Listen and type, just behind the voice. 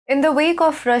In the wake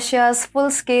of Russia's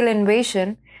full-scale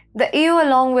invasion, the EU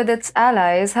along with its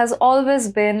allies has always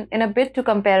been in a bid to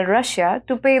compel Russia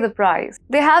to pay the price.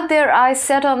 They have their eyes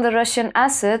set on the Russian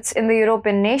assets in the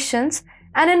European nations,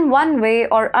 and in one way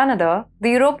or another,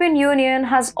 the European Union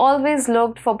has always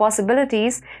looked for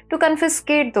possibilities to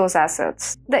confiscate those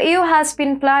assets. The EU has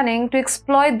been planning to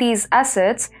exploit these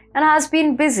assets and has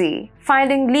been busy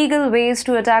finding legal ways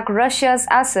to attack Russia's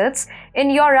assets in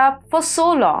Europe for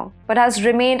so long, but has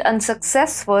remained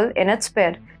unsuccessful in its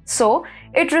bid. So,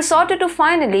 it resorted to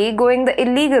finally going the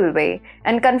illegal way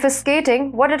and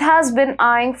confiscating what it has been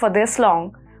eyeing for this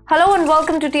long. Hello and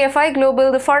welcome to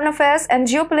TFIGlobal, the foreign affairs and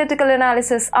geopolitical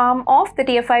analysis arm of the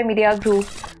TFI Media Group.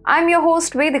 I'm your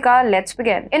host Vedika. Let's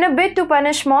begin. In a bid to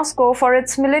punish Moscow for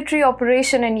its military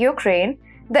operation in Ukraine,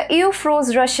 the EU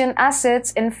froze Russian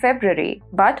assets in February,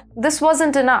 but this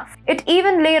wasn't enough. It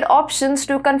even laid options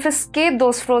to confiscate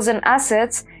those frozen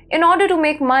assets in order to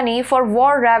make money for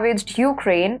war-ravaged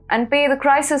Ukraine and pay the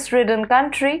crisis-ridden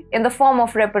country in the form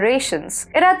of reparations.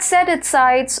 It had set its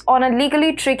sights on a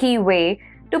legally tricky way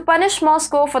to punish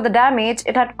Moscow for the damage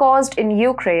it had caused in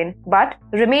Ukraine, but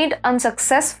remained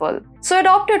unsuccessful. So it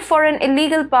opted for an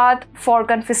illegal path for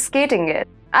confiscating it.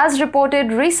 As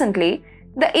reported recently,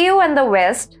 the EU and the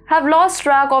West have lost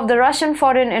track of the Russian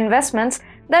foreign investments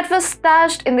that were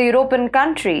stashed in the European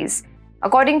countries.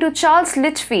 According to Charles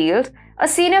Litchfield, a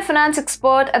senior finance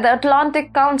expert at the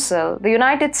Atlantic Council, the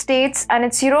United States and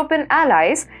its European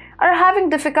allies are having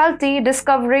difficulty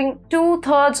discovering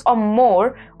 2/3 or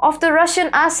more of the Russian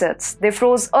assets they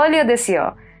froze earlier this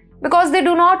year because they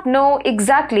do not know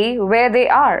exactly where they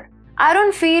are. I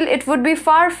don't feel it would be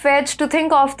far-fetched to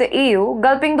think of the EU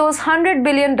gulping those $100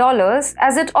 billion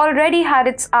as it already had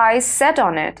its eyes set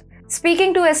on it.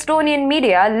 Speaking to Estonian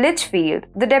media, Litchfield,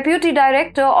 the deputy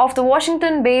director of the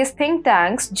Washington-based think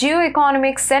tank's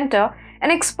Geoeconomics Center, an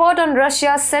expert on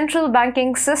Russia's central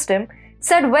banking system,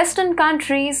 said Western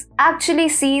countries actually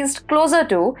seized closer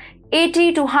to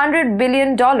 $80 to $100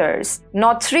 billion,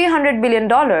 not $300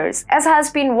 billion, as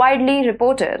has been widely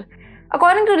reported.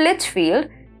 According to Litchfield,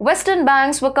 Western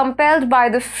banks were compelled by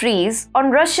the freeze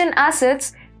on Russian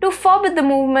assets to forbid the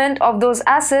movement of those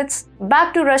assets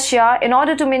back to Russia in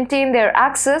order to maintain their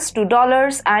access to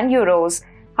dollars and euros.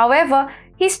 However,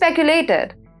 he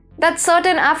speculated that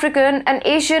certain African and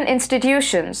Asian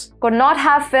institutions could not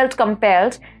have felt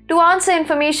compelled to answer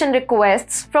information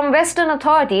requests from Western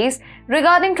authorities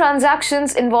regarding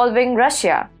transactions involving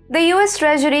Russia. The US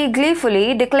Treasury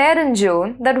gleefully declared in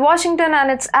June that Washington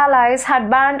and its allies had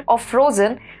banned or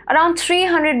frozen around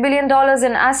 $300 billion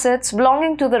in assets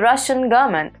belonging to the Russian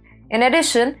government, in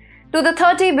addition to the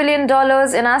 $30 billion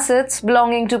in assets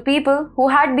belonging to people who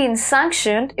had been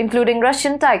sanctioned, including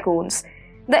Russian tycoons.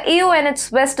 The EU and its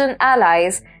Western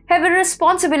allies have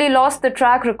irresponsibly lost the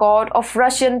track record of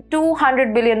Russian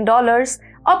 $200 billion,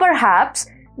 or perhaps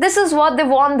this is what they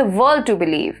want the world to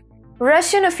believe.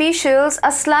 Russian officials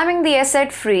are slamming the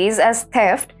asset freeze as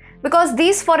theft because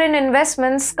these foreign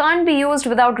investments can't be used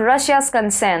without Russia's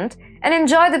consent and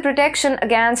enjoy the protection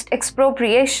against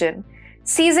expropriation.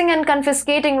 Seizing and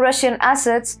confiscating Russian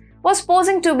assets was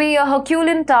posing to be a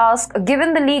Herculean task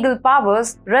given the legal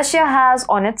powers Russia has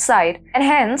on its side, and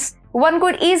hence, one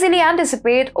could easily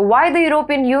anticipate why the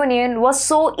European Union was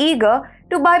so eager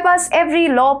to bypass every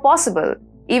law possible.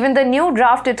 Even the new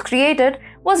draft it created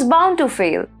was bound to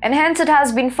fail, and hence it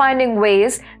has been finding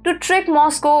ways to trick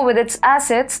Moscow with its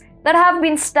assets that have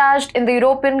been stashed in the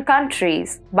European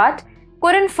countries, but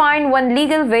couldn't find one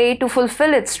legal way to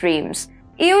fulfill its dreams.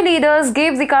 EU leaders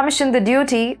gave the Commission the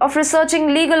duty of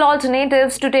researching legal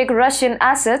alternatives to take Russian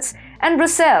assets, and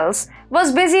Brussels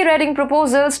was busy writing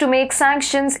proposals to make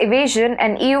sanctions evasion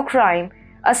an EU crime,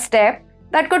 a step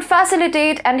that could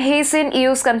facilitate and hasten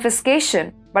EU's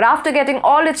confiscation. But after getting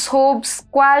all its hopes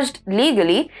quashed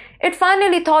legally, it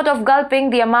finally thought of gulping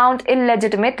the amount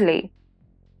illegitimately.